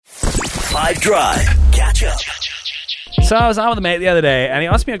5 Drive. Catch up. So I was out with a mate the other day, and he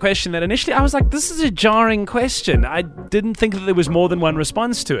asked me a question that initially I was like, this is a jarring question. I didn't think that there was more than one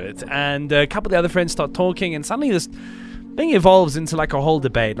response to it. And a couple of the other friends start talking, and suddenly this thing evolves into like a whole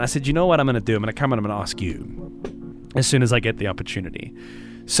debate. And I said, you know what I'm going to do? I'm going to come and I'm going to ask you as soon as I get the opportunity.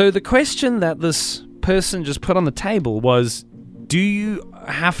 So the question that this person just put on the table was, do you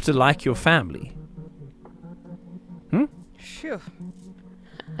have to like your family? Sure.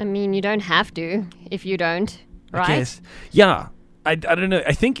 I mean, you don't have to if you don't, right? I guess. Yeah. I don't know.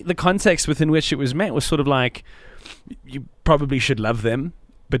 I think the context within which it was meant was sort of like, you probably should love them,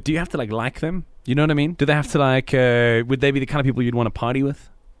 but do you have to like them? You know what I mean? Do they have to would they be the kind of people you'd want to party with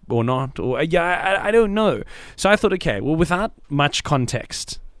or not? Or I don't know. So I thought, okay, well, without much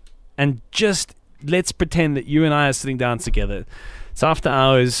context, and just let's pretend that you and I are sitting down together. It's after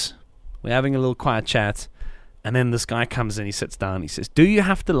hours. We're having a little quiet chat. And then this guy comes in, he sits down, he says, do you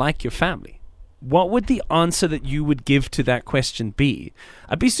have to like your family? What would the answer that you would give to that question be?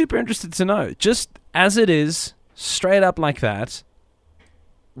 I'd be super interested to know. Just as it is, straight up like that,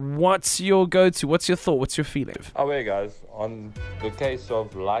 what's your go-to? What's your thought? What's your feeling? Oh, wait, guys. On the case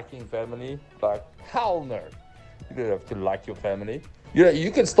of liking family, like, hell no. You don't have to like your family.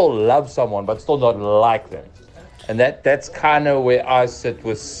 You can still love someone, but still not like them. And that's kind of where I sit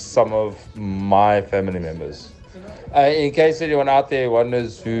with some of my family members. In case anyone out there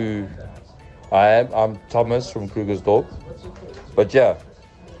wonders who I am, I'm Thomas from Krugersdorp. But yeah,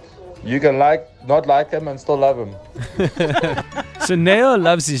 you can not like him and still love him. So Neo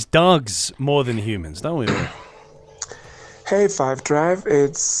loves his dogs more than humans, don't we? Hey, 5 Drive.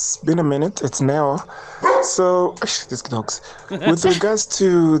 It's been a minute. It's Neo. So, these dogs. With regards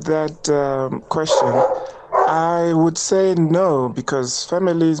to that question, I would say no, because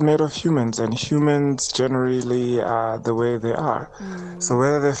family is made of humans, and humans generally are the way they are. So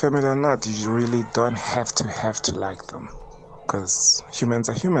whether they're family or not, you really don't have to like them, because humans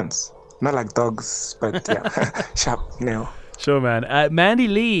are humans. Not like dogs, but yeah. Sharp, Neo. Sure, man. Mandy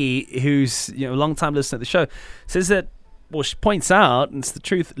Lee, who's a long-time listener to the show, says that, well, she points out, and it's the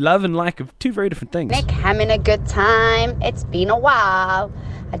truth, love and like are two very different things. Nick, having a good time. It's been a while.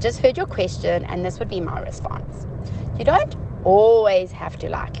 I just heard your question, and this would be my response. You don't always have to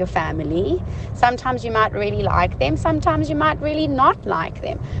like your family. Sometimes you might really like them. Sometimes you might really not like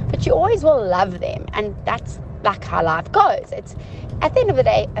them. But you always will love them, and that's like how life goes. It's at the end of the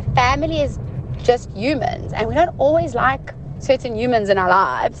day, a family is just humans, and we don't always like certain humans in our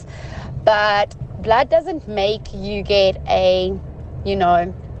lives. But blood doesn't make you get a,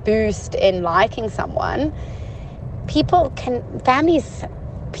 boost in liking someone.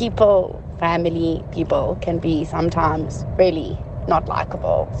 Family people can be sometimes really not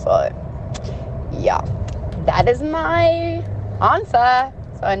likable. So, yeah, that is my answer.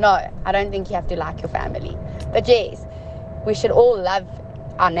 So, no, I don't think you have to like your family. But, yes, we should all love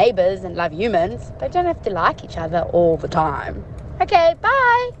our neighbors and love humans, but don't have to like each other all the time. Okay,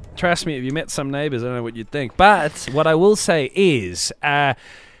 bye. Trust me, if you met some neighbors, I don't know what you'd think. But what I will say is,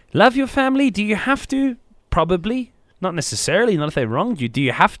 love your family. Do you have to? Probably. Not necessarily. Not if they wronged you. Do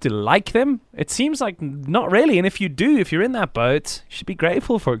you have to like them? It seems like not really. And if you do, if you're in that boat, you should be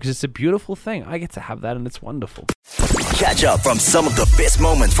grateful for it, because it's a beautiful thing. I get to have that, and it's wonderful. Catch up from some of the best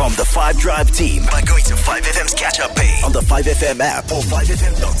moments from the 5 Drive team by going to 5FM's catch-up page on the 5FM app or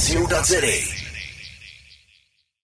 5FM.co.za.